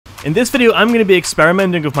In this video, I'm going to be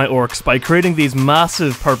experimenting with my orcs by creating these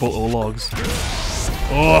massive purple Ologs.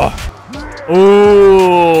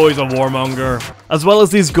 Oh, he's a warmonger. As well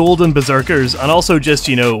as these golden berserkers, and also just,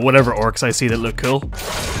 you know, whatever orcs I see that look cool.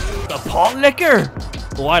 The pot licker!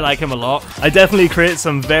 Oh, I like him a lot. I definitely create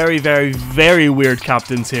some very, very, very weird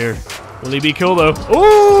captains here. Will he be cool though?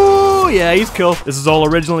 Oh, yeah, he's cool. This is all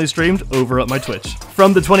originally streamed over at my Twitch.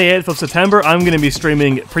 From the 28th of September, I'm going to be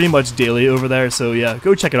streaming pretty much daily over there, so yeah,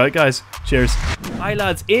 go check it out, guys. Cheers. Hi,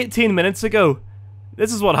 lads. 18 minutes ago,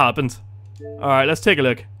 this is what happened. Alright, let's take a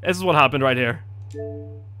look. This is what happened right here.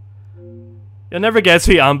 You'll never guess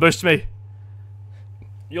who ambushed me.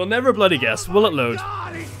 You'll never bloody guess. Will it load?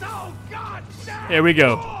 Here we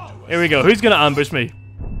go. Here we go. Who's going to ambush me?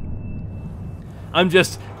 I'm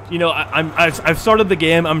just... You know, I've started the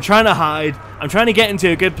game, I'm trying to hide, I'm trying to get into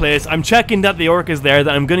a good place, I'm checking that the orc is there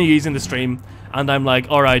that I'm going to use in the stream, and I'm like,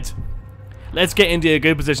 alright, let's get into a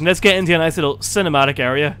good position, let's get into a nice little cinematic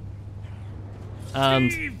area.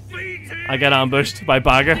 And I get ambushed by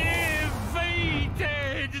Bagga.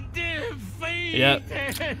 Yeah,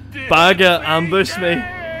 Bagga ambushed me.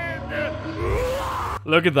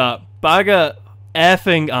 Look at that, Bagga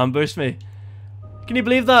effing ambushed me. Can you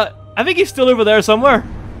believe that? I think he's still over there somewhere.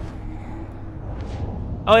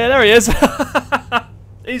 Oh yeah, there he is.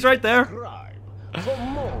 He's right there.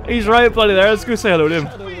 He's right bloody there. Let's go say hello to him.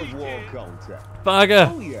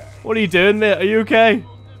 Bagga, what are you doing, mate? Are you okay?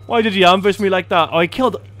 Why did you ambush me like that? Oh, he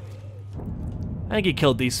killed... I think he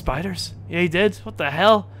killed these spiders. Yeah, he did. What the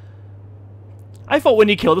hell? I thought when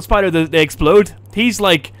he killed the spider, they explode. He's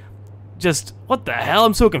like... Just... What the hell?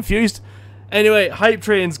 I'm so confused. Anyway, hype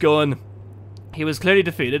train's going. He was clearly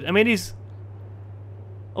defeated. I mean, he's...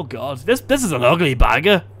 Oh god, this is an ugly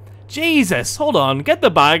Bagga. Jesus, hold on, get the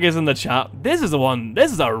Baggas in the chat. This is the one,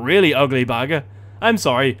 this is a really ugly Bagga. I'm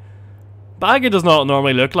sorry. Bagga does not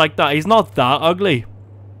normally look like that, he's not that ugly.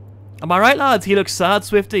 Am I right, lads? He looks sad,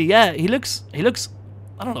 Swifty. Yeah, he looks,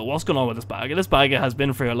 I don't know what's going on with this Bagga. This Bagga has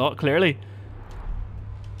been through a lot, clearly.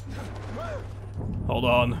 Hold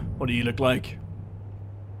on, what do you look like?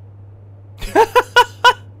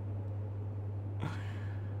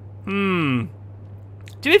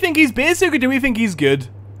 Do we think he's basic or do we think he's good?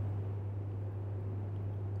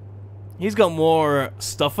 He's got more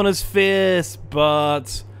stuff on his face,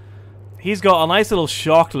 but he's got a nice little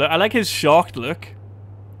shocked look. I like his shocked look.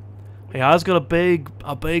 He has got a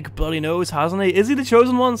big bloody nose, hasn't he? Is he the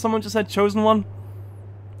chosen one? Someone just said chosen one.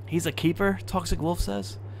 He's a keeper, Toxic Wolf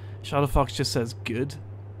says. Shadowfox just says good.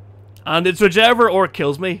 And it's whichever orc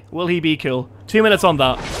kills me. Will he be cool? 2 minutes on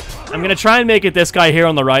that. I'm going to try and make it this guy here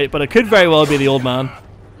on the right, but it could very well be the old man.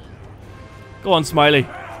 Go on, Smiley.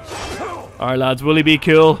 Alright, lads, will he be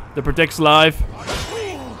cool? The Predict's live.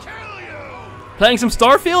 Playing some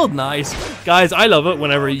Starfield? Nice. Guys, I love it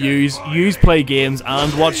whenever yous play games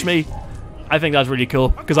and watch me. I think that's really cool,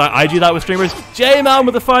 because I do that with streamers. J-Man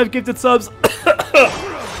with the 5 gifted subs.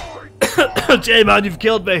 J-Man, you've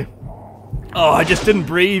killed me. Oh, I just didn't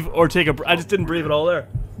breathe or take a... I just didn't breathe at all there.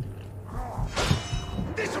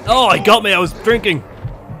 Oh, he got me. I was drinking.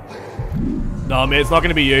 No, mate, it's not going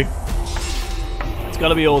to be you. It's got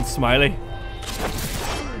to be old Smiley.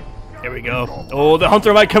 Here we go. Oh, the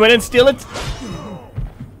hunter might come in and steal it.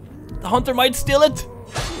 The hunter might steal it.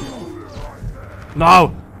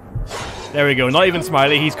 No. There we go. Not even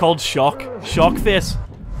Smiley. He's called Shock. Shock Face.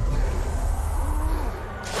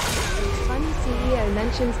 Funny CEO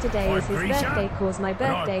mentions today is his birthday cause my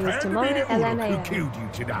birthday was tomorrow.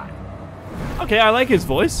 LMAO. Okay, I like his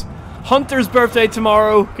voice. Hunter's birthday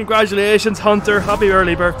tomorrow. Congratulations, Hunter. Happy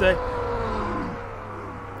early birthday.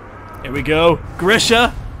 Here we go.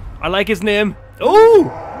 Grisha. I like his name. Oh!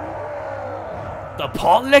 The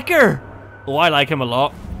pot licker. Oh, I like him a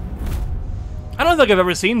lot. I don't think I've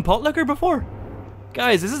ever seen pot licker before.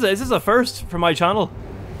 Guys, this is a first for my channel.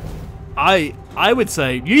 I would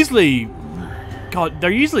say usually, God, they're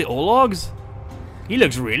usually Ologs. He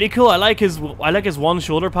looks really cool. I like his one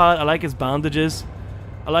shoulder pad. I like his bandages.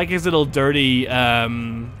 I like his little dirty,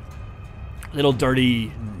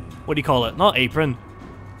 what do you call it? Not apron.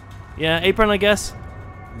 Yeah, apron, I guess.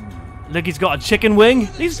 Look, he's got a chicken wing.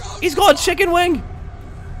 He's got a chicken wing.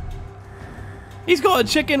 He's got a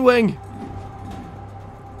chicken wing.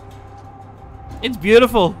 It's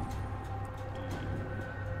beautiful.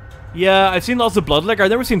 Yeah, I've seen lots of blood licker. I've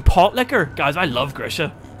never seen pot licker. Guys, I love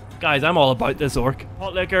Grisha. Guys, I'm all about this orc.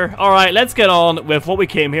 Pot licker. Alright, let's get on with what we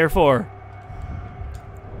came here for.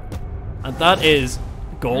 And that is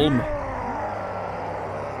Golm.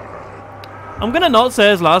 I'm gonna not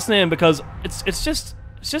say his last name because it's just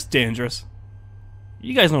dangerous.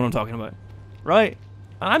 You guys know what I'm talking about, right?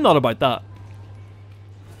 And I'm not about that.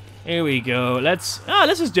 Here we go. Let's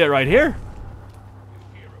just do it right here.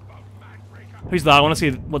 Who's that? I want to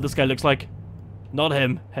see what this guy looks like. Not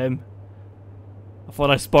him. Him. I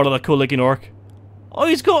thought I spotted a cool looking orc. Oh,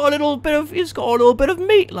 he's got a little bit of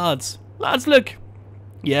meat, lads. Lads, look.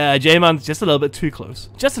 Yeah, J-Man's just a little bit too close.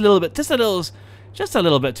 Just a little bit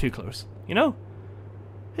too close. You know?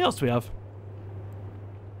 Who else do we have?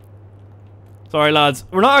 Sorry, lads.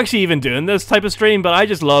 We're not actually even doing this type of stream, but I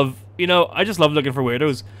just love, you know, I just love looking for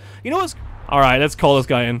weirdos. You know what's... Alright, let's call this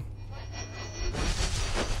guy in.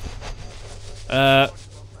 Hello?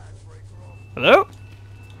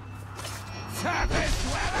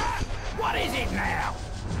 What is it now?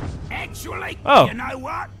 Actually, oh, you know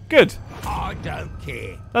what? Good. I don't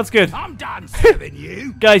care. That's good. I'm done serving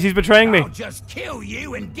you. Guys, he's betraying me. I'll just kill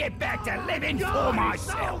you and get back to living for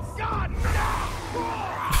myself.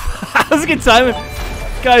 That's a good timing.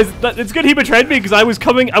 Guys, it's good he betrayed me because I was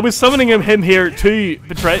summoning him here to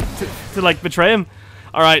betray him.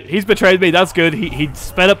 Alright, he's betrayed me, that's good. He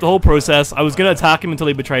sped up the whole process. I was gonna attack him until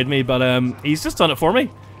he betrayed me, but he's just done it for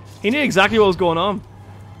me. He knew exactly what was going on.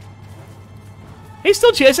 He's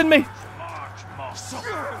still chasing me.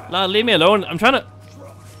 Lad, leave me alone. I'm trying to...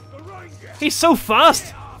 He's so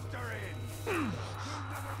fast.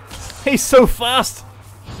 He's so fast.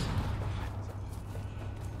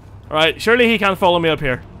 Alright, surely he can't follow me up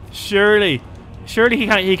here. Surely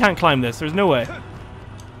he can't climb this. There's no way.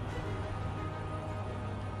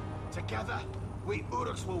 Together, we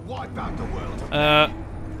Orcs will wipe out the world.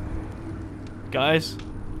 Guys.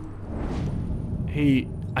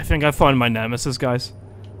 I think I found my nemesis, guys.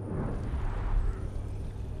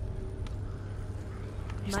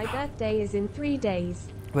 My birthday is in 3 days.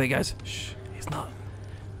 Wait, guys. Shh. He's not.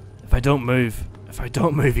 If I don't move,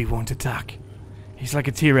 he won't attack. He's like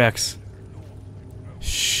a T-Rex.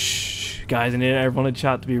 Shh. Guys, I need everyone in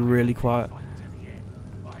chat to be really quiet.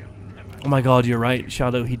 Oh my god, you're right.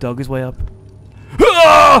 Shadow, he dug his way up.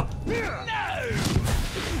 Ah!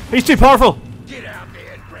 He's too powerful. Get out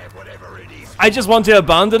there and grab whatever it is. I just want to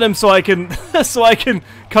abandon him so I can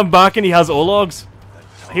come back and he has Ologs.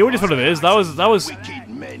 He just what it is. That was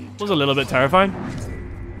a little bit terrifying.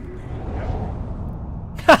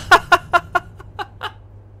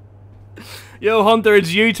 Yo, Hunter,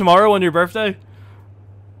 it's you tomorrow on your birthday.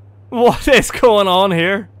 What is going on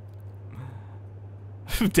here?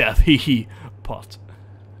 Death, hee pot.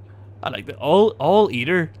 I like that. All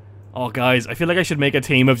eater. Oh, guys, I feel like I should make a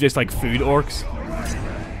team of just like food orcs,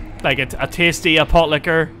 like a tasty, a pot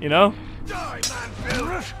licker, you know.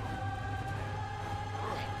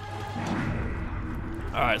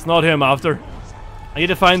 Alright, it's not him after. I need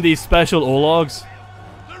to find these special Ologs.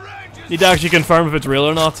 Need to actually confirm if it's real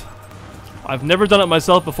or not. I've never done it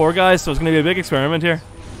myself before, guys, so it's going to be a big experiment here.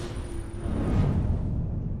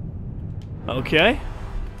 Okay.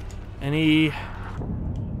 Any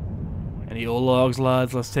Ologs,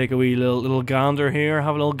 lads? Let's take a wee little gander here.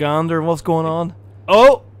 Have a little gander. What's going on?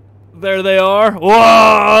 Oh! There they are.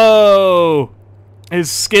 Whoa!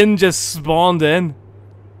 His skin just spawned in.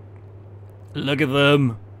 Look at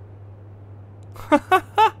them. Do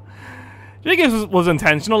you think this was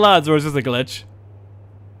intentional, lads, or is this a glitch?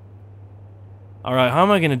 Alright, how am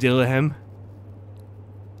I going to deal with him?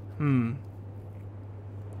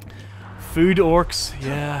 Food orcs,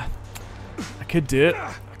 yeah. I could do it.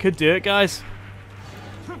 I could do it, guys.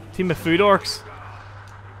 Team of food orcs.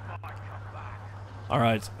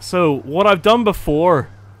 Alright, so what I've done before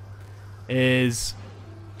is...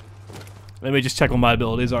 Let me just check what my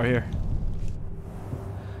abilities are here.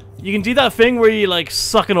 You can do that thing where you like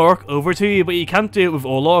suck an orc over to you, but you can't do it with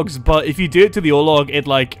Ologs. But if you do it to the Olog,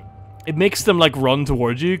 it makes them like run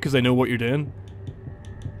towards you because they know what you're doing.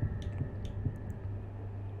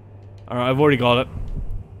 Alright, I've already got it.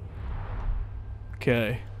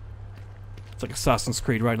 Okay. It's like Assassin's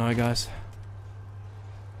Creed right now, guys.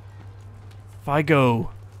 If I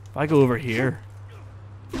go over here.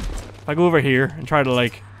 If I go over here and try to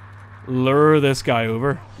like lure this guy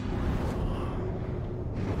over.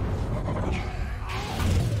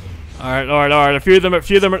 Alright. A few of them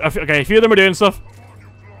are doing stuff.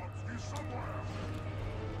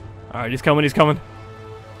 Alright, he's coming.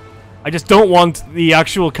 I just don't want the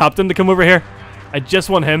actual captain to come over here. I just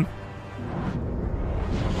want him.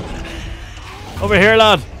 Over here,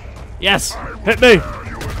 lad. Yes. Hit me.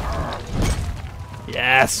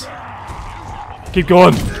 Yes. Keep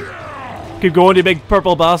going. Keep going, you big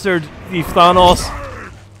purple bastard. You Thanos.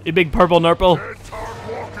 You big purple nurple.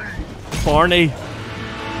 Barney.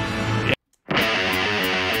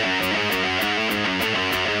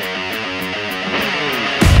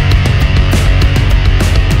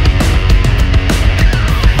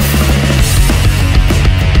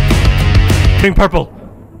 King Purple.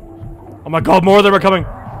 Oh my god, more of them are coming.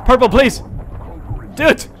 Purple, please. Do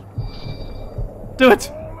it. Do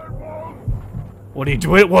it. What are you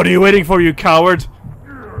doing? What are you waiting for, you coward?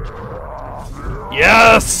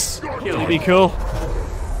 Yes! It'll be cool.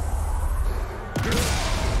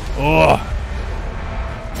 Oh.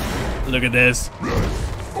 Look at this.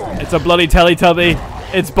 It's a bloody Teletubby.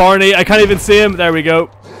 It's Barney. I can't even see him. There we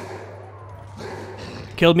go.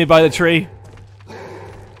 Killed me by the tree.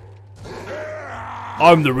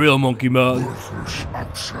 I'm the real monkey man. Worthless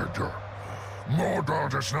outsider. Mordor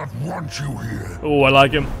does not want you here. Oh, I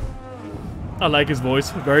like him. I like his voice.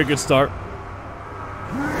 Very good start.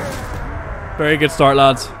 Very good start,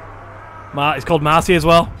 lads. He's called Massey as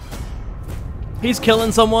well. He's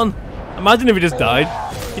killing someone. Imagine if he just died.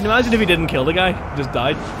 Can you imagine if he didn't kill the guy? He just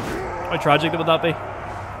died. How tragic would that be?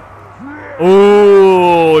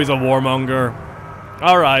 Oh, he's a warmonger.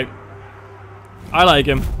 Alright. I like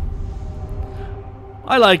him.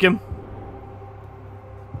 I like him.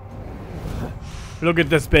 Look at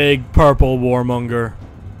this big purple warmonger.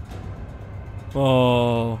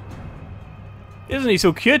 Oh. Isn't he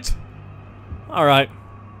so cute? Alright.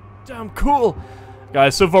 Damn cool.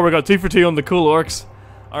 Guys, so far we got 2 for 2 on the cool orcs.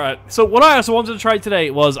 Alright, so what I also wanted to try today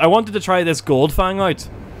was I wanted to try this Goldfang out.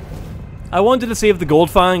 I wanted to see if the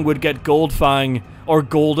Goldfang would get Goldfang or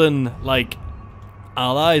golden, like,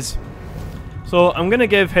 allies. So I'm gonna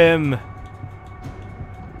give him...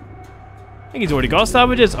 I think he's already got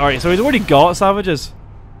savages. Alright, so he's already got savages.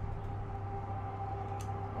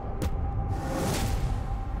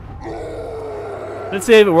 Let's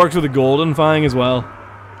see if it works with the Golden Fang as well.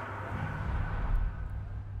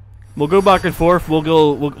 We'll go back and forth. We'll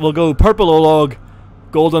go Purple Olog,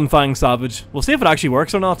 Golden Fang Savage. We'll see if it actually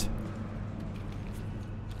works or not.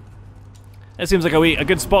 It seems like a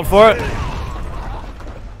good spot for it.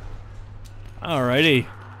 Alrighty.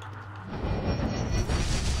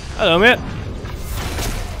 Hello, mate.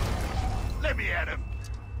 Let me at him.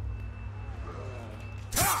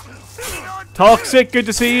 Toxic, good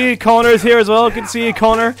to see you. Connor's here as well. Good to see you,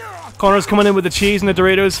 Connor. Connor's coming in with the cheese and the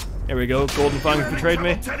Doritos. Here we go. Golden Fang betrayed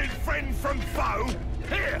me. Friend from foe.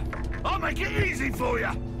 Here, I'll make it easy for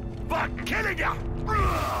you. By killing you.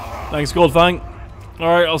 Thanks, Goldfang.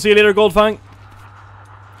 Alright, I'll see you later, Goldfang.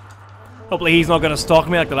 Hopefully he's not going to stalk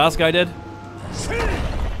me like the last guy did.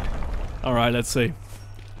 Alright, let's see.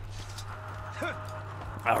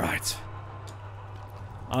 Alright.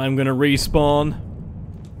 I'm going to respawn.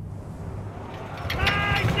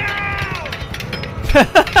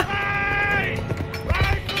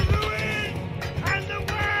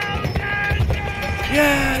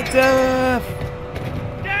 Yeah, death!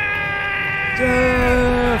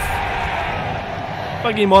 Death!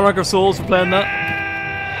 Thank you, Monarch of Souls, for playing that.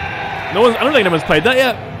 I don't think anyone's played that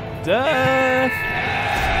yet. Death!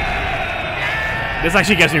 This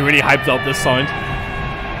actually gets me really hyped up, this sound.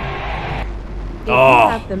 If you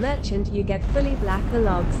have the merchant, you get fully black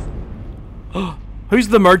Ologs. Who's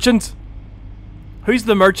the merchant? Who's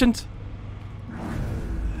the merchant?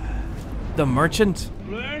 The merchant?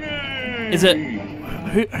 Is it...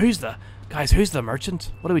 Who's the... Guys, who's the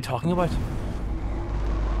merchant? What are we talking about?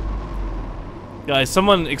 Guys,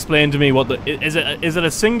 someone explain to me what the... Is it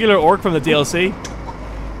a singular orc from the DLC?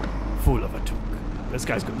 Fool of a took. This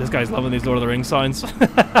guy's loving these Lord of the Rings sounds.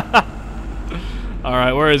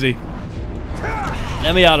 Alright, where is he?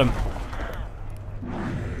 Let me at him.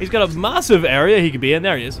 He's got a massive area he could be in.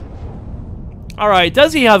 There he is. Alright,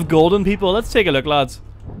 does he have golden people? Let's take a look, lads.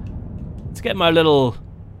 Let's get my little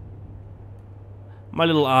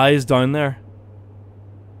eyes down there.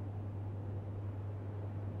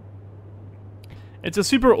 It's a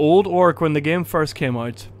super old orc when the game first came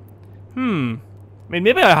out. I mean,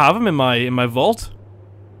 maybe I have him in my vault.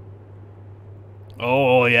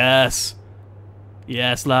 Oh, yes.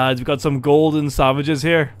 Yes, lads, we've got some golden savages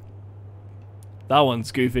here. That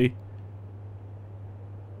one's goofy.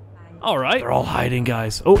 Alright. They're all hiding,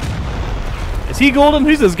 guys. Oh. Is he golden?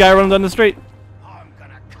 Who's this guy running down the street?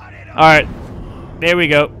 Alright. There we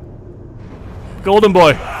go. Golden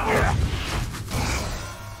boy.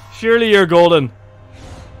 Surely you're golden.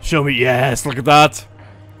 Show me. Yes, look at that.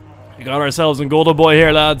 We got ourselves a golden boy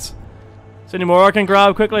here, lads. Is there any more I can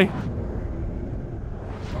grab quickly?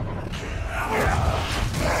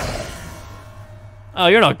 Oh,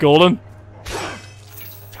 you're not golden.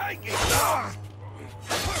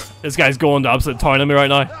 This guy's going to absolute town on me right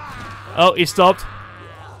now. Oh, he stopped.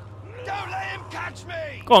 Don't let him catch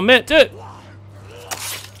me. Go on, mate, do it.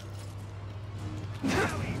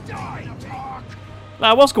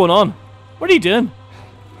 Nah, what's going on? What are you doing?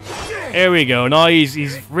 Here we go. Now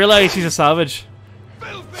he's realised he's a savage.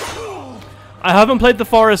 I haven't played the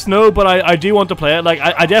Forest, no, but I do want to play it. Like,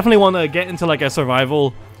 I definitely want to get into like a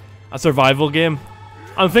survival game.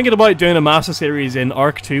 I'm thinking about doing a master series in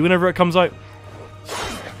Arc 2 whenever it comes out.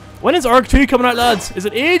 When is Arc 2 coming out, lads? Is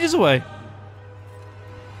it ages away?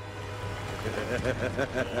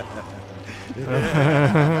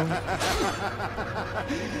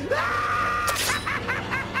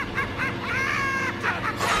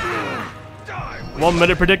 One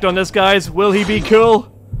minute predict on this, guys. Will he be cool?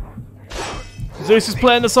 Zeus is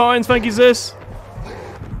playing the signs. Thank you, Zeus.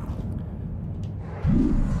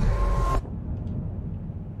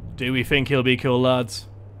 Do we think he'll be cool, lads?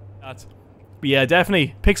 But yeah,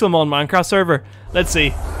 definitely. Pixelmon Minecraft server. Let's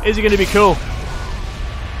see. Is he going to be cool?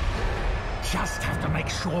 Just have to make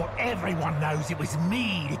sure everyone knows it was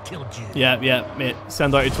me that killed you. Yeah, mate.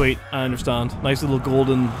 Send out your tweet. I understand. Nice little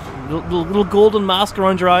golden, little golden mask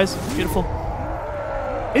around your eyes. Beautiful.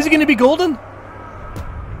 Is he going to be golden?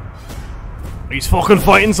 He's fucking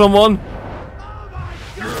fighting someone.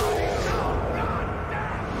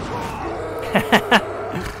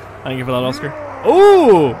 Thank you for that, Oscar.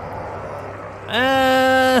 Ooh!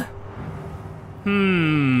 I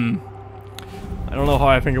don't know how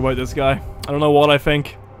I think about this guy. I don't know what I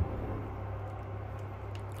think.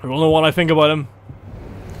 I don't know what I think about him.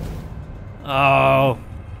 Oh.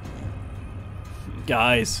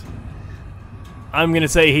 Guys. I'm gonna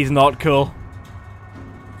say he's not cool.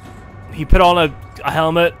 He put on a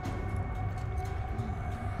helmet.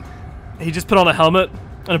 He just put on a helmet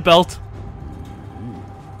and a belt.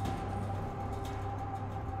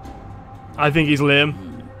 I think he's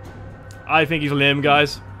lame. I think he's lame,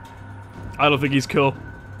 guys. I don't think he's cool.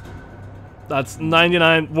 That's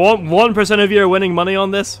 1% of you are winning money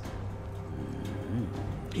on this.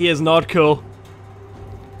 He is not cool.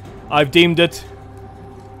 I've deemed it.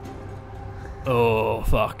 Oh,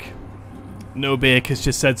 fuck. No Bake has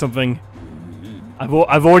just said something. I've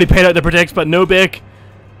already paid out the predicts, but No Bake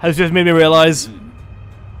has just made me realize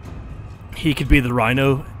he could be the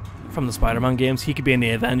Rhino from the Spider-Man games. He could be in the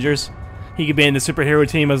Avengers. He could be in the superhero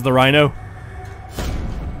team as the Rhino.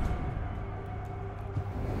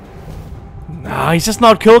 Nah, he's just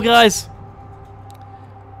not cool, guys.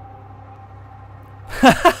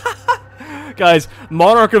 Guys,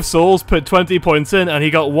 Monarch of Souls put 20 points in and he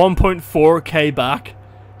got 1.4k back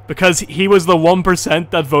because he was the 1%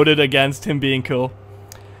 that voted against him being cool.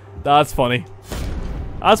 That's funny.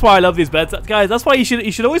 That's why I love these bets, guys. That's why you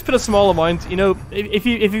should always put a small amount. You know, if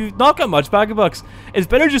you've not got much bag of bucks, it's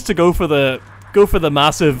better just to go for the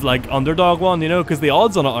massive like underdog one. You know, because the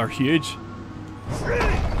odds on it are huge.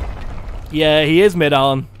 Yeah, he is mid,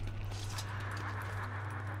 Alan.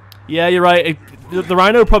 Yeah, you're right. The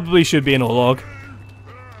Rhino probably should be an Olog.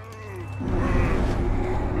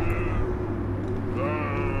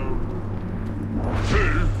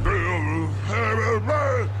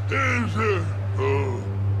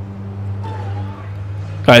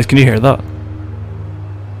 Guys, can you hear that?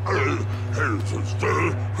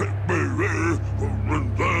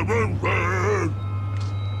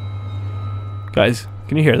 Guys,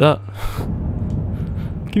 can you hear that?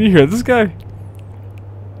 Can you hear this guy?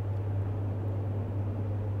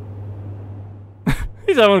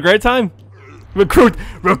 He's having a great time. Recruit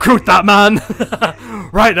that man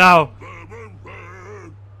right now.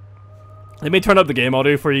 Let me turn up the game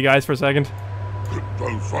audio for you guys for a second.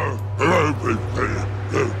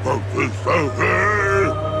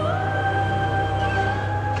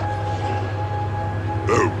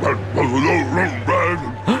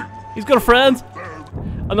 He's got a friend.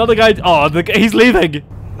 Another guy. Oh, he's leaving.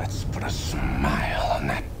 Let's put a smile on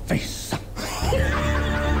that face.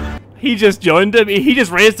 He just joined him. He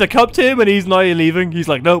just raised a cup to him and he's now leaving. He's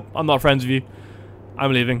like, nope, I'm not friends with you.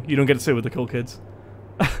 I'm leaving. You don't get to sit with the cool kids.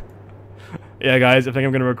 Yeah, guys, I think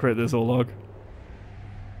I'm going to recruit this Olog.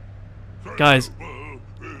 Guys.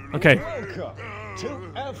 Okay.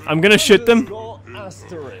 I'm going to shoot them.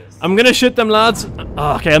 I'm going to shoot them, lads.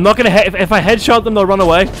 Oh, okay, I'm not going to... If I headshot them, they'll run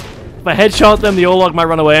away. If I headshot them, the Olog might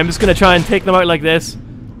run away. I'm just going to try and take them out like this.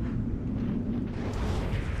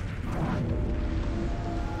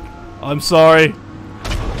 I'm sorry.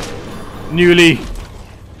 Newly.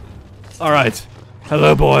 Alright.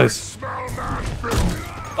 Hello, boys.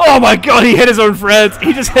 Oh my god, he hit his own friends.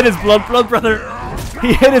 He just hit his blood brother.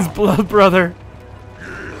 He hit his blood brother.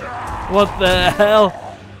 What the hell?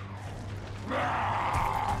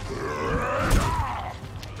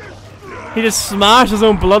 He just smashed his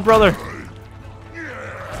own blood brother.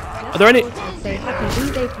 Are there any... Say happy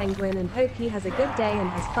B-Day Penguin and hope he has a good day and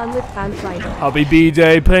has fun with Fan Friday. Happy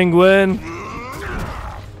B-Day Penguin.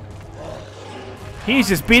 He's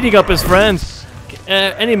just beating up his friends.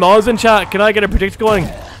 Any mods in chat? Can I get a predict going?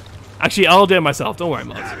 Actually, I'll do it myself. Don't worry,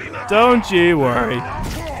 mods. Don't you worry.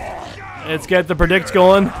 Let's get the predict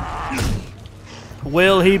going.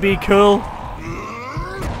 Will he be cool?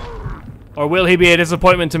 Or will he be a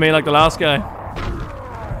disappointment to me like the last guy?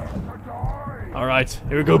 Alright,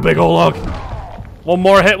 here we go, big Olog. One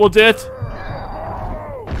more hit will do it.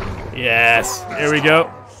 Yes, here we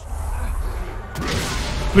go.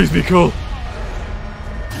 Please be cool.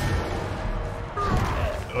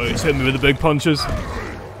 Oh, he's hitting me with the big punches.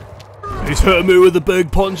 He's hitting me with the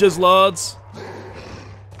big punches, lads.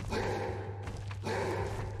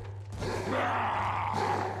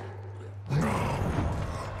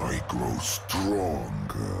 I grow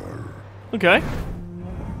stronger. Okay.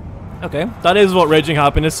 Okay, that is what Raging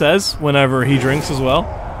Happiness says whenever he drinks as well.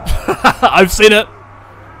 I've seen it.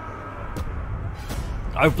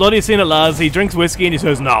 I've bloody seen it, lads. He drinks whiskey and he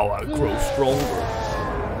says, "Now I grow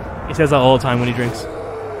stronger." He says that all the time when he drinks.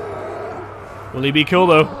 Will he be cool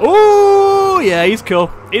though? Oh yeah, he's cool.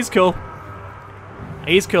 He's cool.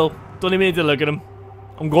 He's cool. Don't even need to look at him.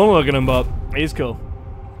 I'm going to look at him, but he's cool.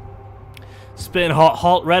 Spitting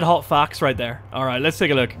red hot facts right there. All right, let's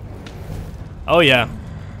take a look. Oh yeah.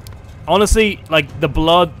 Honestly, like the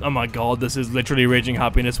blood. Oh my god, this is literally Raging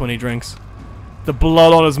Happiness when he drinks. The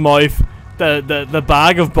blood on his mouth, the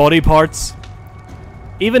bag of body parts.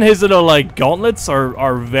 Even his little like gauntlets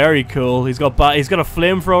are very cool. He's got a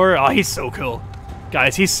flamethrower. Oh, he's so cool,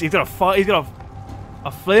 guys. He's got a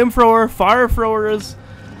flamethrower, fire thrower, as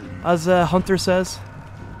Hunter says.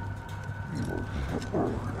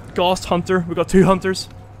 Ghost Hunter. We got 2 hunters.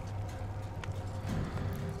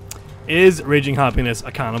 Is Raging Happiness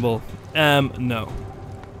a cannibal? No.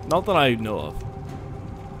 Not that I know of.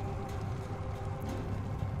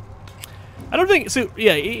 I don't think so.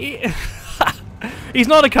 Yeah, he's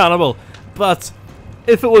not a cannibal, but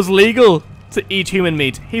if it was legal to eat human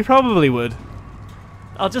meat, he probably would.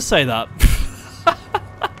 I'll just say that.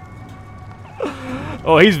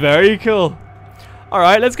 Oh, he's very cool.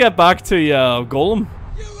 Alright, let's get back to Golem.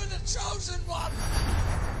 You were the chosen one.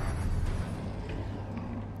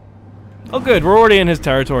 Oh good, we're already in his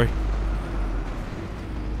territory.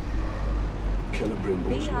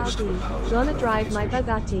 BRB, gonna drive my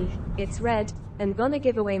Bugatti. It's red, and gonna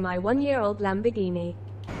give away my 1-year-old Lamborghini.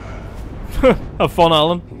 Have fun,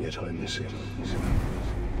 Alan. Yet I miss it.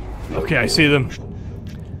 Okay, I see them.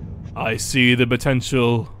 I see the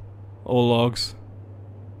potential Ologs.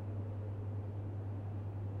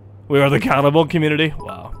 We are the cannibal community.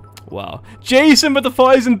 Wow. Wow. Jason with the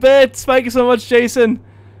 1,000 bits! Thank you so much, Jason!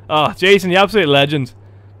 Oh, Jason, you absolute legend.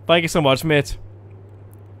 Thank you so much, mate.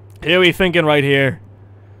 Here we thinking right here.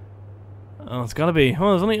 Oh, it's gotta be.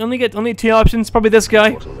 Oh, there's only 2 options. Probably this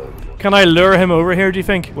guy. Can I lure him over here, do you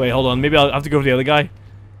think? Wait, hold on. Maybe I'll have to go for the other guy.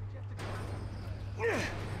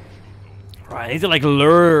 Right, I need to like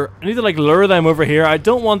lure them over here. I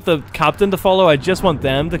don't want the captain to follow. I just want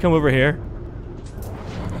them to come over here.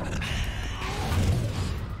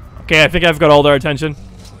 Okay, I think I've got all their attention.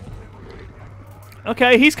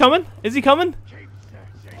 Okay, he's coming. Is he coming?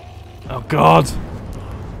 Oh god.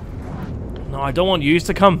 No, I don't want yous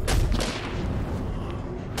to come.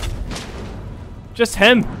 Just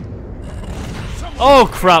him. Oh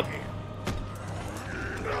crap.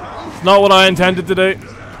 Not what I intended to do.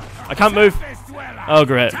 I can't move. Oh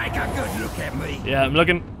great. Take a good look at me. Yeah, I'm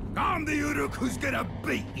looking. I'm the Uruk who's gonna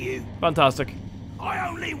beat you. Fantastic. I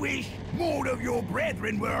only wish more of your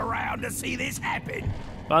brethren were around to see this happen.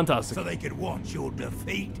 Fantastic. So they could watch your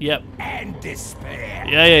defeat. Yep. And despair.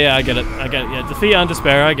 Yeah, I get it. I get it. Yeah, defeat and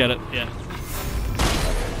despair. I get it. Yeah.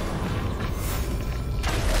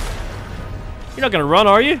 You're not gonna run,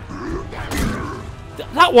 are you?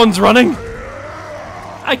 That one's running.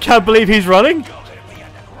 I can't believe he's running.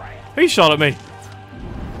 He shot at me.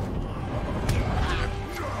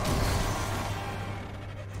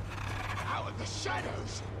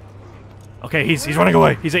 Okay, he's running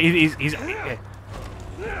away. He's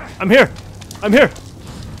I'm here. I'm here.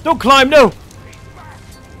 Don't climb, no.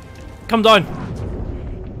 Come down.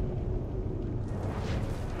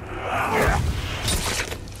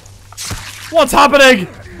 What's happening?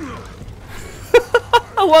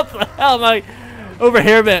 What the hell am I over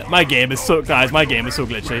here, man? My game is so, guys, my game is so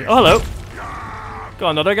glitchy. Oh, hello.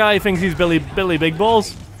 Got another guy who thinks he's Billy Big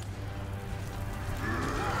Balls.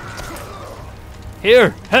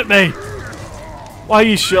 Here, hit me. Why are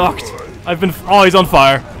you shocked? Oh, he's on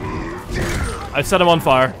fire. I've set him on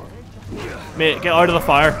fire. Mate, get out of the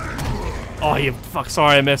fire. Oh, you fuck,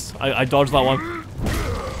 sorry I missed. I dodged that one.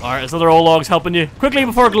 Alright, there's other Ologs helping you. Quickly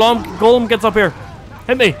before Golem gets up here.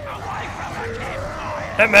 Hit me.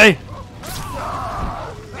 Hit me.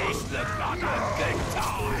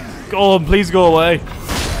 Golem, please go away.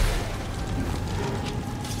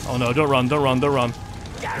 Oh no, don't run, don't run, don't run.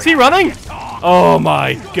 Is he running? Oh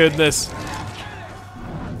my goodness.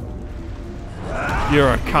 You're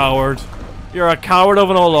a coward. You're a coward of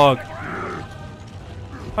an Olog.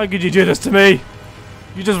 How could you do this to me?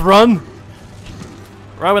 You just run.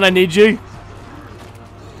 Right when I need you.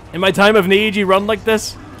 In my time of need, you run like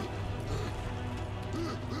this.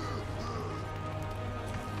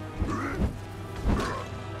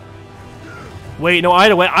 Wait, no, I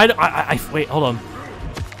had a way. Wait, hold on.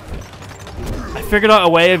 I figured out a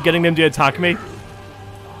way of getting them to attack me.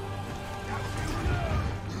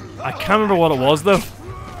 I can't remember what it was though.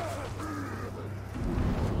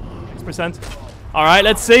 6%. Alright,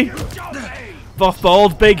 let's see. Buff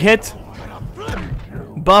bald, big hit.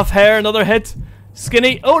 Buff hair, another hit.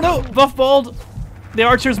 Skinny. Oh no, buff bald. The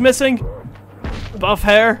archer's missing. Buff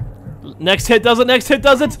hair. Next hit does it, next hit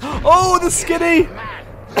does it. Oh, the skinny.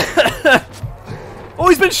 Oh,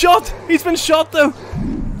 he's been shot. He's been shot though.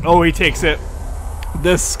 Oh, he takes it.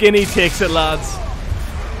 The skinny takes it, lads.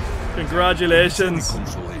 Congratulations.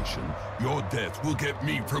 Your death will get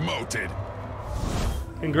me promoted.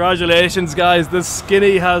 Congratulations, guys. The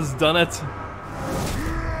skinny has done it.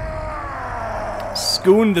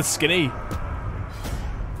 Scoon the skinny.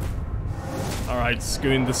 Alright,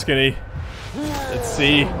 Scoon the skinny. Let's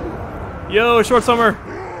see. Yo, Short Summer.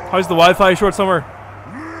 How's the Wi-Fi, Short Summer?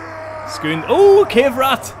 Scoon. Oh, Cave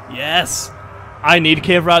Rat. Yes. I need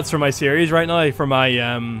Cave Rats for my series right now. For my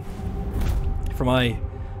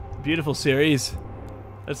beautiful series.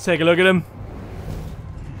 Let's take a look at him.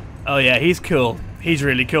 Oh yeah, he's cool. He's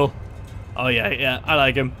really cool. Oh yeah, yeah, I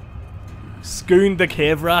like him. Scoon the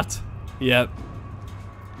Cave Rat. Yep.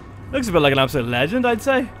 Looks a bit like an absolute legend, I'd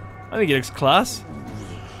say. I think he looks class.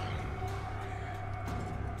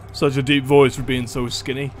 Such a deep voice for being so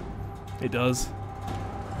skinny. It does.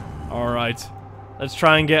 Alright. Let's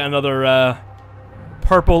try and get another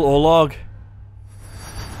purple Olog.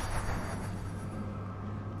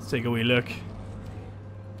 Let's take a wee look.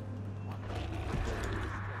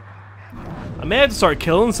 I may have to start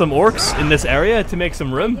killing some orcs in this area to make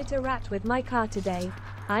some room. I hit a rat with my car today.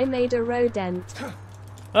 I made a rodent.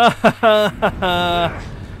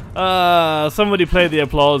 Somebody played the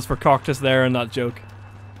applause for Coctus there in that joke.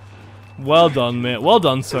 Well done, mate. Well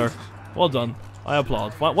done, sir. Well done. I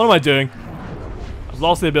applaud. What am I doing? I've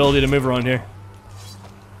lost the ability to move around here.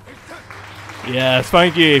 Yes,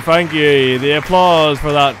 thank you, thank you. The applause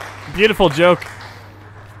for that beautiful joke.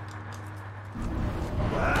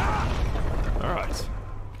 Alright.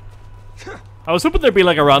 I was hoping there'd be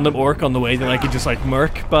like a random orc on the way that I could just like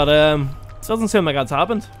murk, but it doesn't seem like that's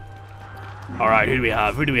happened. Alright, who do we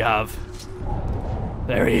have? Who do we have?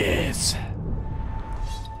 There he is.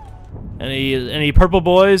 Any purple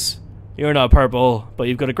boys? You're not purple, but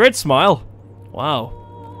you've got a great smile.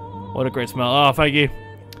 Wow. What a great smile. Oh, thank you.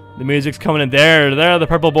 The music's coming in there. There are the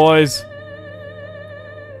purple boys.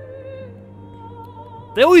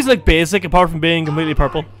 They always look basic apart from being completely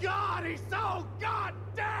purple. God, he's so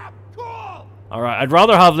goddamn cool. Alright, I'd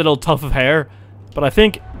rather have a little tuft of hair, but I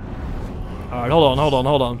think... Alright,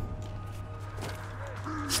 hold on.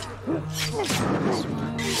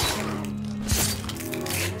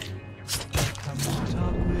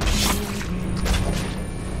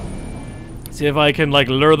 See if I can like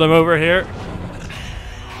lure them over here.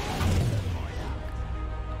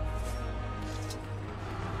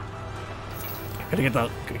 Gotta get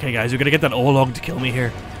that. Okay, guys, we're gonna get that Olog to kill me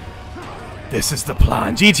here. This is the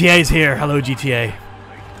plan. GTA's here. Hello, GTA.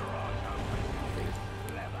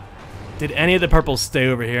 Did any of the purples stay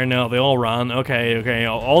over here? No, they all ran. Okay.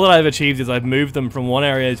 All that I've achieved is I've moved them from one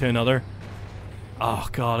area to another. Oh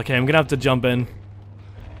god. Okay, I'm gonna have to jump in.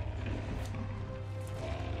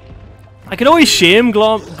 I can always shame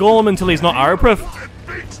Golem until he's not arrow-proof.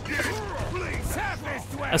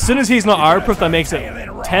 As soon as he's not arrow-proof, that makes it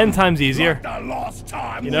 10 times easier.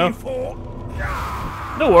 You know?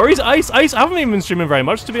 No worries, Ice. I haven't even been streaming very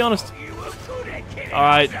much, to be honest.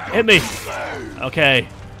 Alright, hit me. Okay.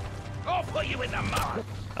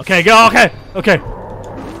 Okay, go, okay.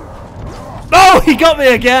 No, he got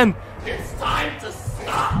me again! It's time to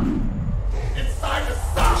stop! It's time to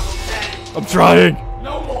stop, okay? I'm trying.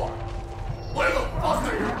 No more! Where the fuck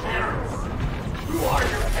are your parents? Who are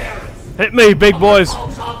your parents? Hit me, big boys.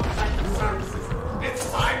 All Child Protective Services.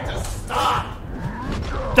 It's time to stop!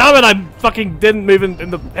 Damn it, I fucking didn't move in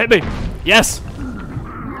the... Hit me. Yes.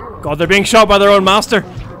 God, they're being shot by their own master.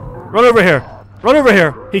 Run over here. Run over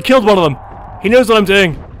here. He killed one of them. He knows what I'm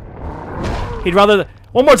doing. He'd rather...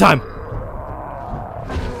 One more time.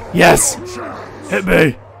 Yes. Hit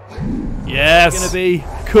me. Yes. It's gonna be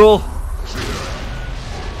cool.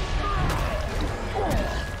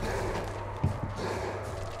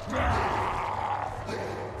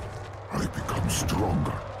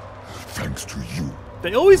 stronger. Thanks to you.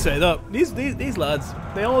 They always say that. These lads,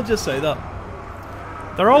 they all just say that.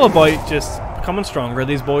 They're all about just becoming stronger,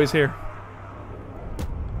 these boys here.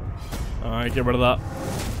 Alright, get rid of that.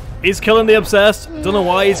 He's killing the obsessed. Don't know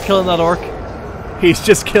why he's killing that orc. He's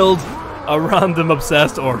just killed a random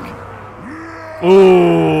obsessed orc.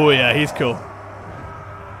 Ooh, yeah, he's cool.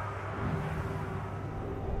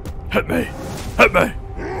 Hit me! Hit me!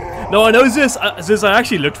 No, I know this. I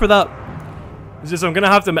actually looked for that. It's just I'm gonna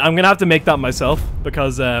have to make that myself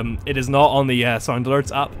because it is not on the sound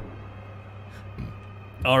alerts app.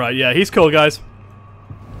 All right, yeah, he's cool, guys.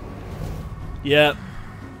 Yeah,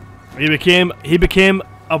 he became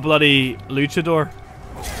a bloody luchador.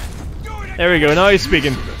 There we go. Now he's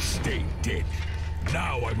speaking. Stay dead.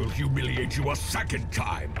 Now I will humiliate you a second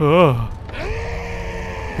time. Oh,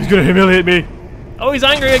 he's gonna humiliate me. Oh, he's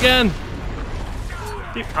angry again.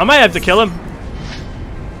 I might have to kill him.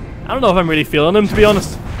 I don't know if I'm really feeling him, to be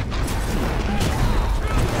honest.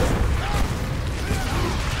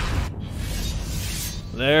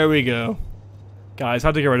 There we go. Guys,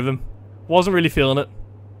 had to get rid of him. Wasn't really feeling it.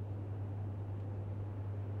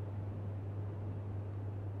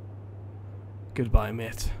 Goodbye,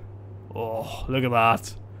 mate. Oh, look at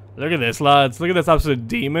that. Look at this, lads. Look at this absolute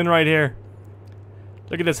demon right here.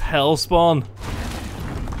 Look at this hell spawn.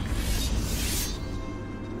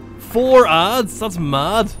 4 ads? That's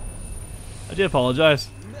mad. I do apologize.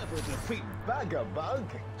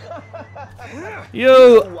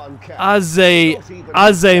 Yo, Azemazin?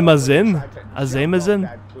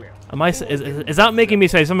 Am I? Is that making me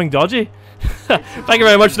say something dodgy? Thank you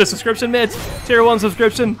very much for the subscription, mate. Tier 1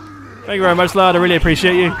 subscription. Thank you very much, lad. I really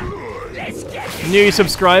appreciate you. New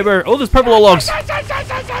subscriber. Oh, there's purple Ologs.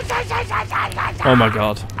 Oh my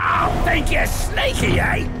god. Oh, think you're sneaky,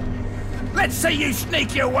 eh? Let's see you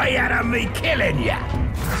sneak your way out of me killing you.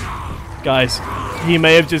 Guys, he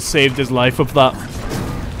may have just saved his life with that.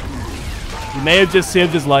 He may have just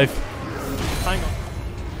saved his life. Hang on.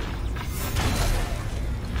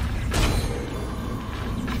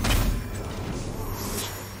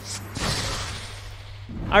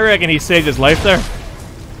 I reckon he saved his life there.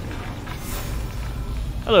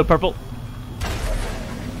 Hello, purple.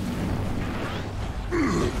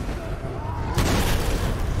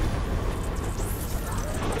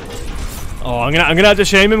 Oh, I'm gonna have to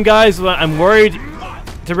shame him, guys. I'm worried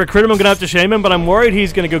to recruit him. I'm gonna have to shame him, but I'm worried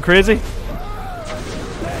he's gonna go crazy.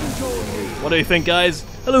 What do you think, guys?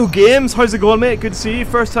 Hello, Games. How's it going, mate? Good to see you.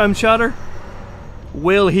 First time chatter.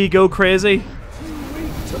 Will he go crazy?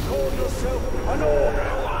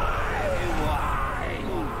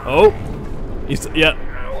 Oh, yeah.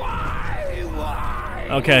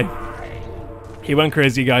 Okay. He went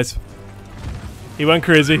crazy, guys. He went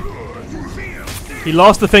crazy. He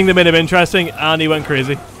lost the thing that made him interesting, and he went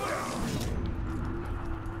crazy.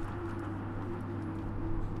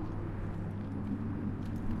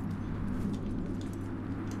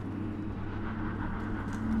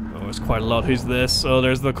 Oh, there's quite a lot. Who's this? Oh,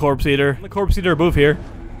 there's the corpse eater. The corpse eater are both here.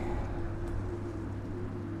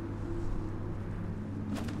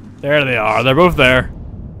 There they are. They're both there.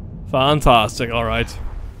 Fantastic. All right.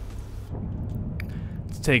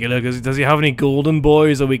 Let's take a look. Does he have any golden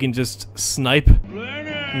boys that we can just snipe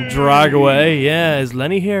and drag away? Yeah, is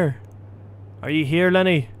Lenny here? Are you here,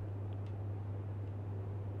 Lenny?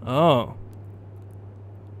 Oh.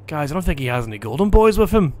 Guys, I don't think he has any golden boys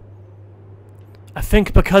with him. I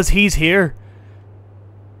think because he's here.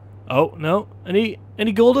 Oh, no. Any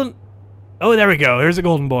golden? Oh, there we go. Here's a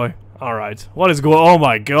golden boy. Alright. What is going on? Oh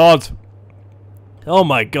my god. Oh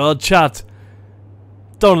my god, chat.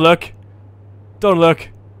 Don't look. Don't look.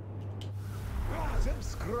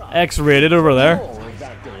 X-rated over there.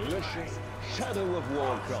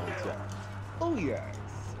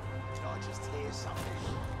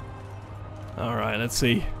 Alright, let's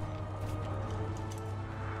see.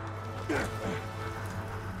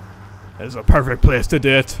 This is a perfect place to do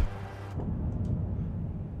it.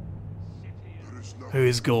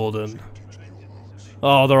 Who's golden?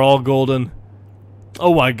 Oh, they're all golden.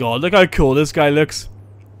 Oh my god, look how cool this guy looks.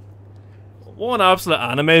 What an absolute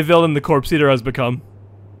anime villain the corpse eater has become.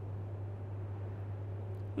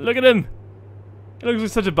 Look at him. He looks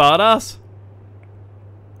like such a badass.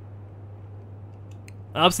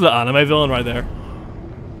 Absolute anime villain right there.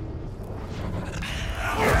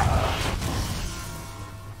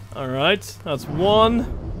 Alright, that's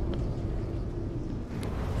one.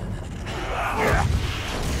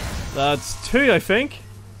 That's two, I think.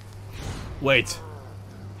 Wait.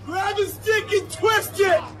 Grab a stick and twist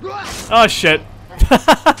it! Oh shit.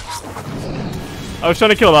 I was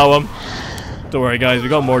trying to kill that one. Don't worry guys, we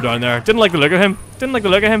got more down there. Didn't like the look of him. Didn't like the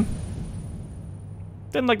look of him.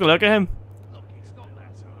 Didn't like the look of him.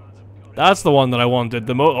 That's the one that I wanted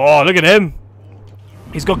the most. Oh, look at him.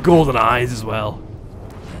 He's got golden eyes as well.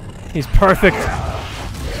 He's perfect.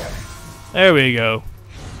 There we go.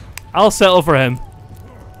 I'll settle for him.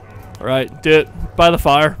 Alright, do it. By the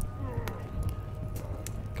fire.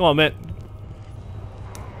 Come on, mate.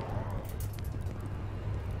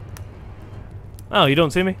 Oh, you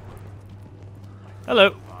don't see me?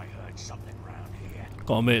 Hello.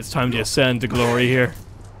 Come on, mate. It's time to ascend to glory here.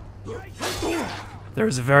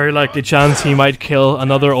 There's a very likely chance he might kill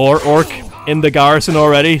another orc in the garrison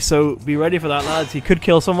already, so be ready for that, lads. He could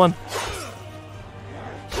kill someone.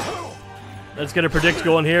 Let's get a predict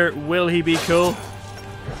going here. Will he be cool?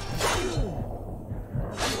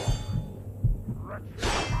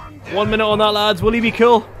 One minute on that, lads. Will he be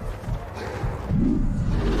cool?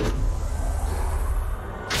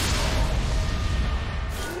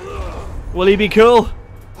 Will he be cool?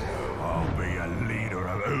 I'll be a leader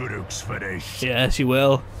of Ologs for this. Yes, you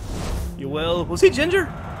will. You will. Was he ginger?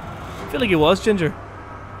 I feel like he was ginger.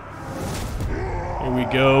 Here we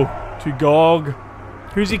go. To Gog.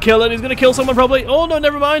 Who's he killing? He's gonna kill someone probably. Oh no,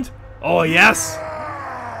 never mind. Oh yes.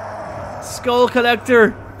 Skull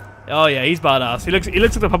Collector. Oh yeah, he's badass. He looks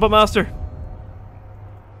like the Puppet Master.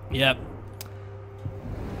 Yep.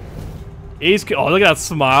 He's cool. Oh, look at that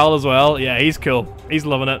smile as well. Yeah, he's cool. He's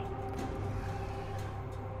loving it.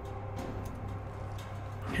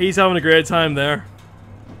 He's having a great time there.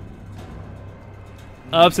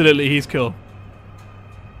 Absolutely, he's cool.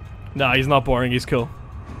 Nah, he's not boring. He's cool.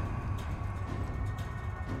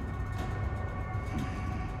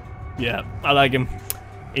 Yeah, I like him.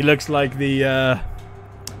 He looks like the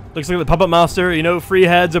Puppet Master. You know, 3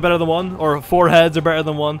 heads are better than 1, or 4 heads are better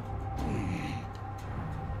than 1.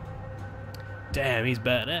 Damn, he's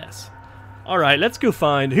badass. All right, let's go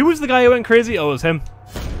find. Who was the guy who went crazy? Oh, it was him.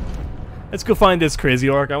 Let's go find this crazy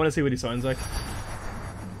orc. I want to see what he sounds like.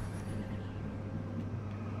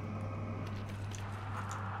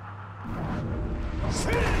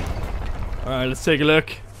 Alright, let's take a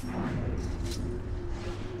look.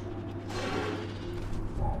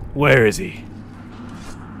 Where is he?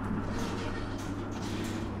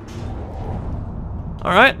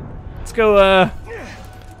 Alright, let's go,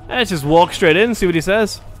 let's just walk straight in and see what he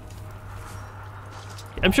says.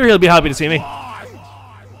 I'm sure he'll be happy to see me.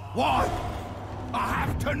 Why? I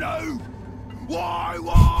have to know. Why?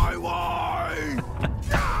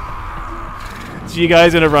 That's you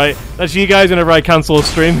guys in a right. That's you guys in a right. Cancel the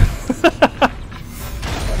stream.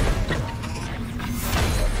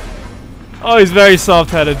 Oh, he's very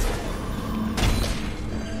soft-headed.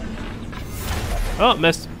 Oh,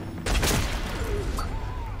 missed.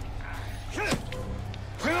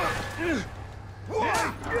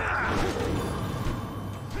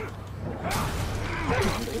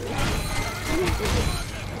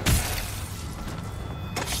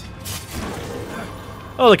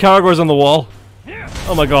 Oh, the Caragor's on the wall.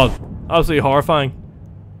 Oh my god. Absolutely horrifying.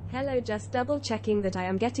 Hello, just double checking that I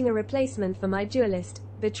am getting a replacement for my duelist,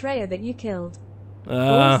 betrayer that you killed.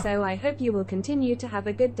 Also, I hope you will continue to have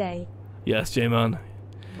a good day. Yes, J-Man.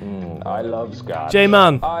 I love scotch.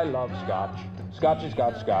 J-Man. I love scotch. Scotchy,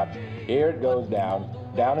 scotch. Here it goes down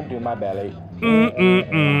into my belly.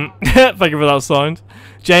 Thank you for that sound.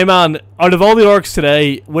 J-Man, out of all the orcs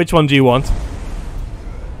today, which one do you want?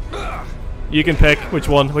 You can pick which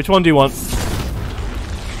one. Which one do you want?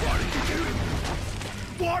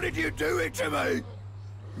 Why did you do it to me?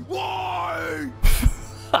 Why?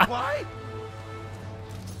 Why?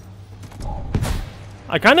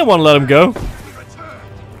 I kind of want to let him go.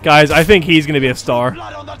 Guys, I think he's going to be a star.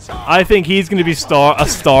 I think he's going to be a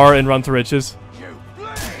star in Run to Riches.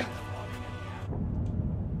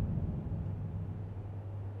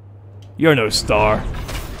 You're no star.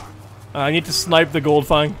 I need to snipe the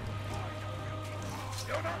Goldfang.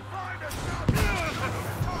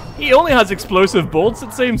 He only has explosive bolts,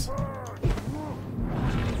 it seems.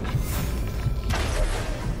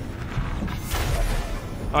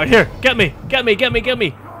 Alright, here. Get me.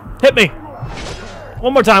 Hit me.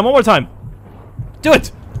 One more time. Do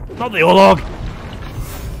it. Not the Olog.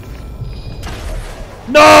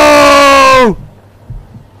 No!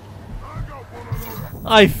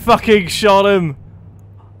 I fucking shot him.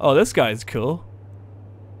 Oh, this guy's cool.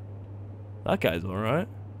 That guy's alright.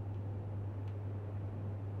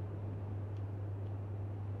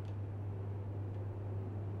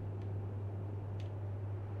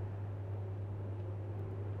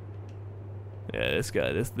 Yeah, this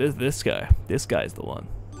guy's the one.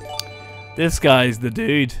 This guy's the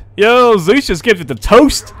dude. Yo, Zeus just gifted the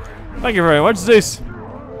toast. Thank you very much, Zeus.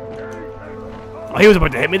 Oh, he was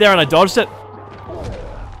about to hit me there and I dodged it.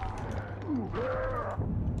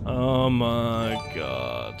 Oh my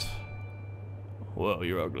god. Whoa,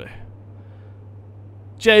 you're ugly.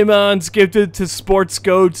 J-Man's gifted to Sports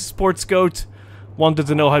Goat. Sports Goat wanted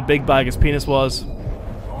to know how big bag his penis was.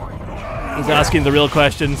 He's asking the real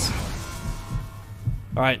questions.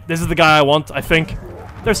 Alright, this is the guy I want, I think.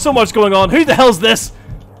 There's so much going on. Who the hell's this?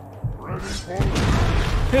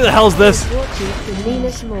 Who the hell's this?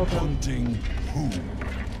 Hunting who?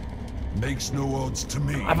 Makes no odds to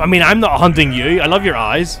me. I mean, I'm not hunting you. I love your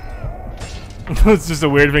eyes. It's just a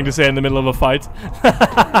weird thing to say in the middle of a fight.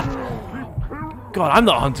 God, I'm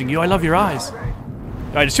not hunting you. I love your eyes.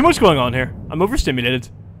 Alright, there's too much going on here. I'm overstimulated.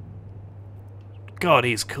 God,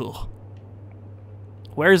 he's cool.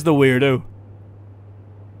 Where's the weirdo?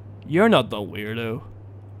 You're not the weirdo.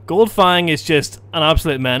 Goldfang is just an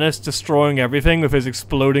absolute menace, destroying everything with his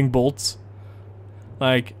exploding bolts.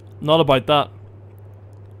 Like, not about that.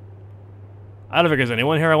 I don't think there's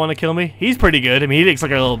anyone here I want to kill me. He's pretty good. I mean, he looks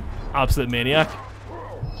like a little absolute maniac.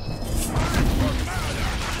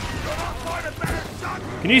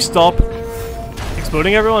 Can you stop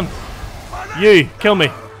exploding everyone? You, kill me.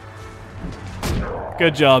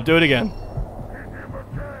 Good job, do it again.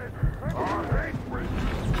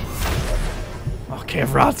 Oh,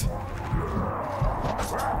 cave rat.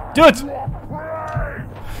 Do it!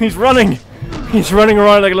 He's running! He's running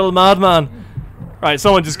around like a little madman. Right,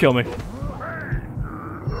 someone just kill me.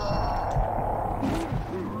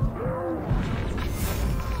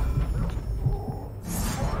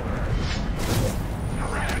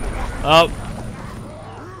 Oh.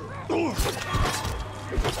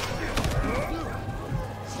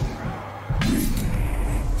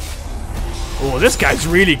 Oh, this guy's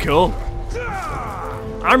really cool.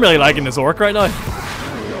 I'm really liking this orc right now.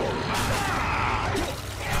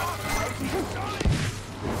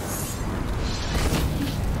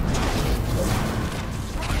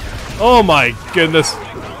 Oh my goodness.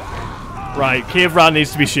 Right, Cave Rat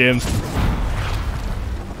needs to be shamed.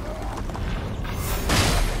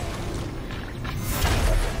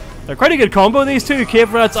 They're quite a good combo, these two.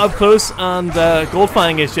 Cave Rat's up close, and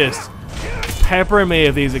Goldfang is just peppering me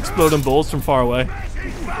with these exploding bolts from far away.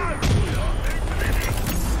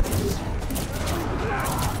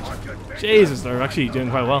 Jesus, they're actually doing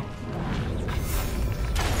quite well.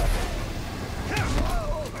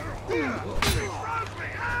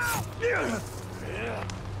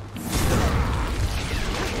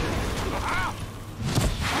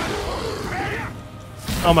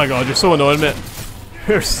 Oh my god, you're so annoying, mate.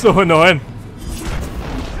 You're so annoying.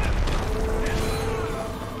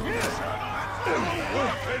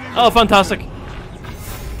 Oh, fantastic.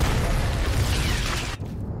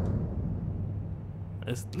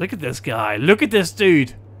 Look at this guy. Look at this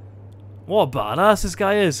dude. What a badass this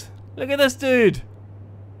guy is. Look at this dude.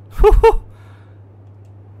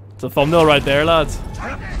 It's a thumbnail right there, lads.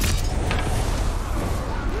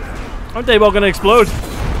 Aren't they all gonna explode?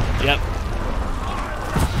 Yep.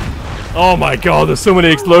 Oh my god, there's so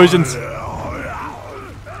many explosions.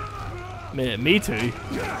 Mate, me too.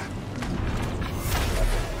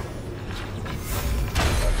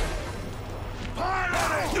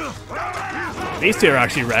 These two are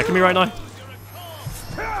actually wrecking me right now.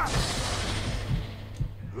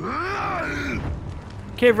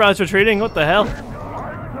 Cave Rat's retreating, what the hell?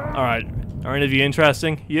 Alright, our interview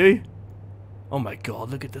interesting. You? Oh my god,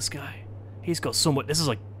 look at this guy. He's got so much. This is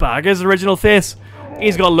like Bagga's original face.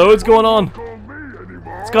 He's got loads going on.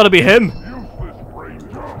 It's gotta be him.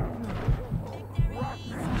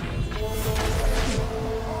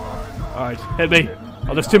 Alright, hit me.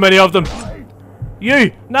 Oh, there's too many of them.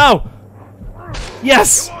 You! Now!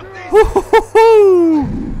 Yes!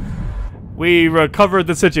 We recovered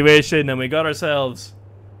the situation and we got ourselves.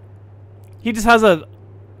 He just has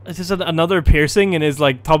another piercing in his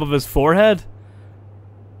like top of his forehead.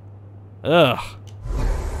 Ugh.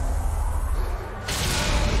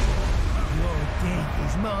 Your death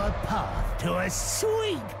is my path to a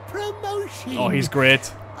sweet promotion. Oh, he's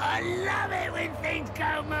great. I love it when things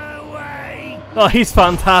go my way. Oh, he's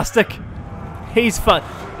fantastic. He's fun.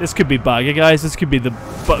 This could be Bagga, guys. This could be the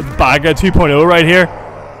Bagga 2.0 right here.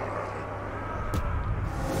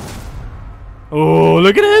 Oh,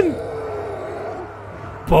 look at him.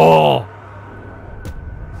 Ball.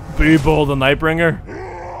 Boo Ball the Nightbringer.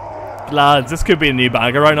 Lads, this could be a new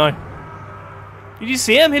Bagga right now. Did you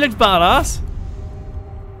see him? He looks badass.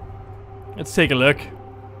 Let's take a look.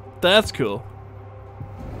 That's cool.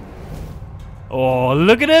 Oh,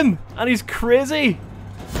 look at him. And he's crazy.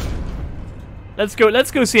 Let's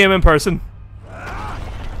go see him in person.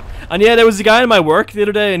 And yeah, there was a guy in my work the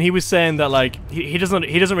other day, and he was saying that like he doesn't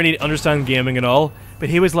really understand gaming at all, but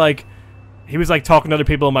he was like talking to other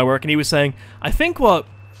people in my work, and he was saying, I think what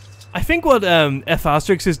I think what F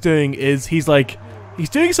Asterix is doing is he's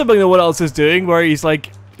doing something that what else is doing, where he's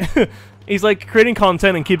like he's like creating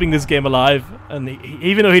content and keeping this game alive. And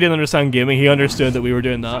even though he didn't understand gaming, he understood that we were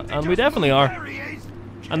doing that, and we definitely are.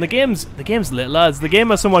 And the game's lit, lads. The game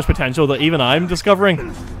has so much potential that even I'm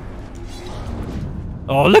discovering.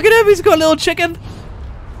 Oh, look at him! He's got a little chicken.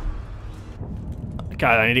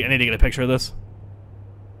 God, I need to get a picture of this.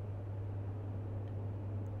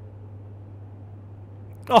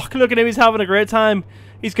 Oh, look at him! He's having a great time.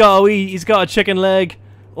 He's got a chicken leg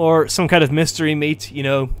or some kind of mystery meat. You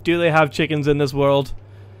know, do they have chickens in this world?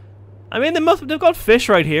 I mean, they've got fish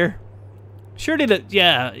right here. Surely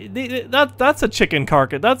that's a chicken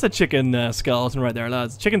carcass. That's a chicken skeleton right there,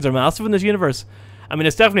 lads. Chickens are massive in this universe. I mean,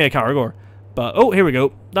 it's definitely a caragor. But oh, here we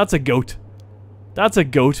go. That's a goat. That's a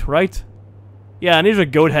goat, right? Yeah, and these are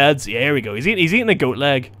goat heads. Yeah, here we go. He's eating a goat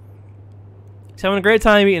leg. He's having a great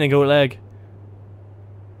time eating a goat leg.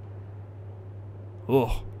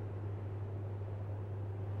 Oh.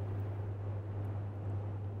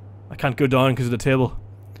 I can't go down because of the table.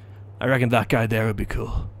 I reckon that guy there would be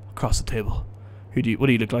cool. Across the table. What do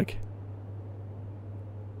you look like?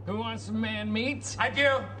 Who wants some man meat? I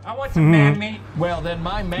do. I want some man meat. Well, then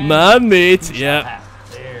my man meat. Yeah.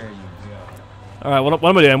 There you go. All right. What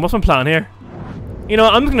am I doing? What's my plan here? You know,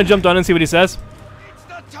 I'm just gonna jump down and see what he says. It's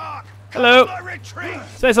the talk. Hello.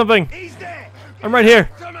 Say something. He's there. I'm right here.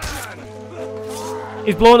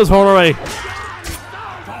 He's blowing his horn away.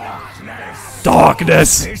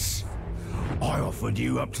 Darkness. I offered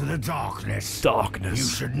you up to the darkness. Darkness. You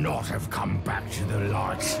should not have come back to the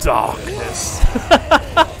light. Darkness.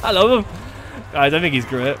 I love him. Guys, I think he's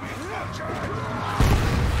great.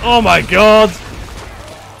 Oh my god.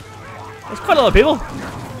 There's quite a lot of people.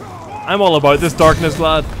 I'm all about this darkness,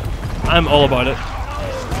 lad. I'm all about it.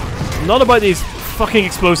 I'm not about these fucking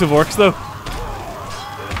explosive orcs, though.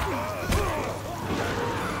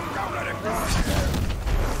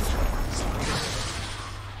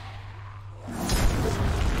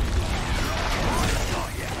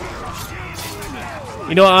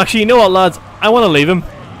 You know what, actually, you know what, lads? I want to leave him.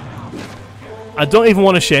 I don't even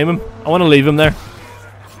want to shame him. I want to leave him there.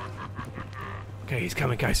 Okay, he's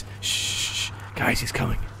coming, guys. Shh. Guys, he's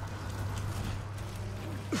coming.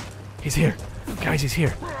 He's here. Guys, he's here.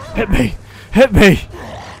 Hit me. Hit me.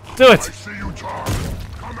 Do it.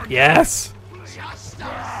 Yes.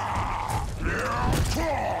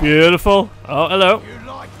 Beautiful. Oh, hello.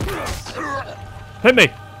 Hit me.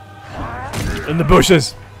 In the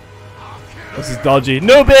bushes. This is dodgy.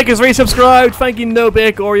 No Bake is resubscribed. Thank you, No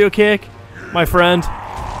Bake Oreo Cake, my friend.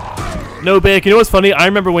 No Bake. You know what's funny? I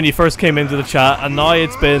remember when you first came into the chat, and now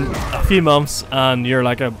it's been a few months, and you're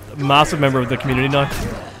like a massive member of the community now.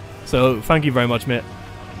 So thank you very much, mate.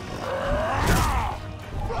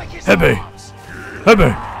 Hit me. Hit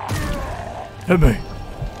me. Hit me.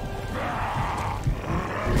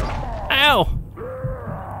 Ow!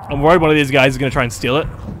 I'm worried one of these guys is gonna try and steal it.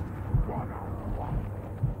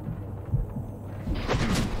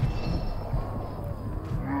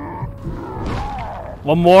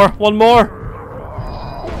 One more, one more.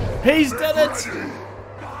 He's done it.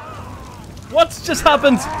 What's just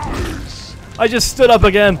happened? I just stood up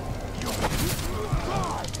again.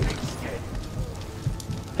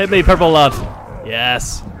 Hit me, purple lad.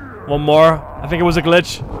 Yes. One more. I think it was a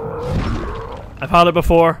glitch. I've had it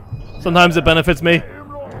before. Sometimes it benefits me.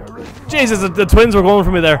 Jesus, the twins were going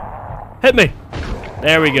for me there. Hit me.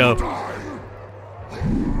 There we go.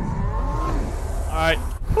 Alright.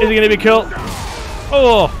 Is he gonna be cool?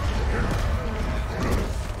 Oh,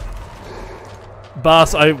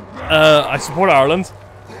 Bass, I support Ireland.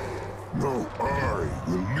 No, I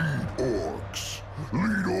will lead orcs.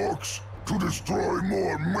 Lead orcs to destroy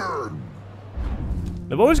more men.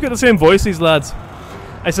 They've always got the same voice, these lads.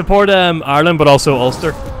 I support Ireland, but also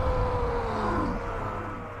Ulster.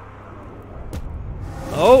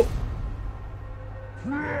 Oh.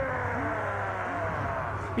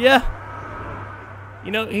 Yeah. You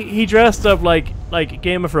know, he dressed up like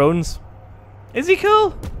Game of Thrones. Is he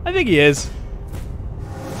cool? I think he is.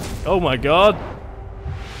 Oh my god.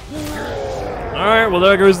 Alright, well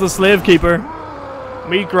there goes the slave keeper.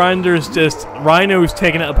 Meat grinder's just... Rhino's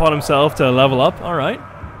taking it upon himself to level up. Alright.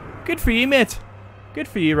 Good for you, mate. Good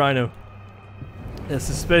for you, Rhino. It's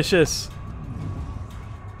suspicious.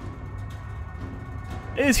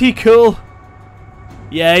 Is he cool?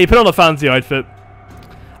 Yeah, he put on a fancy outfit.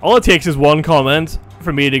 All it takes is one comment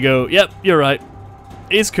for me to go, yep, you're right.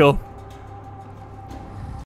 He's cool.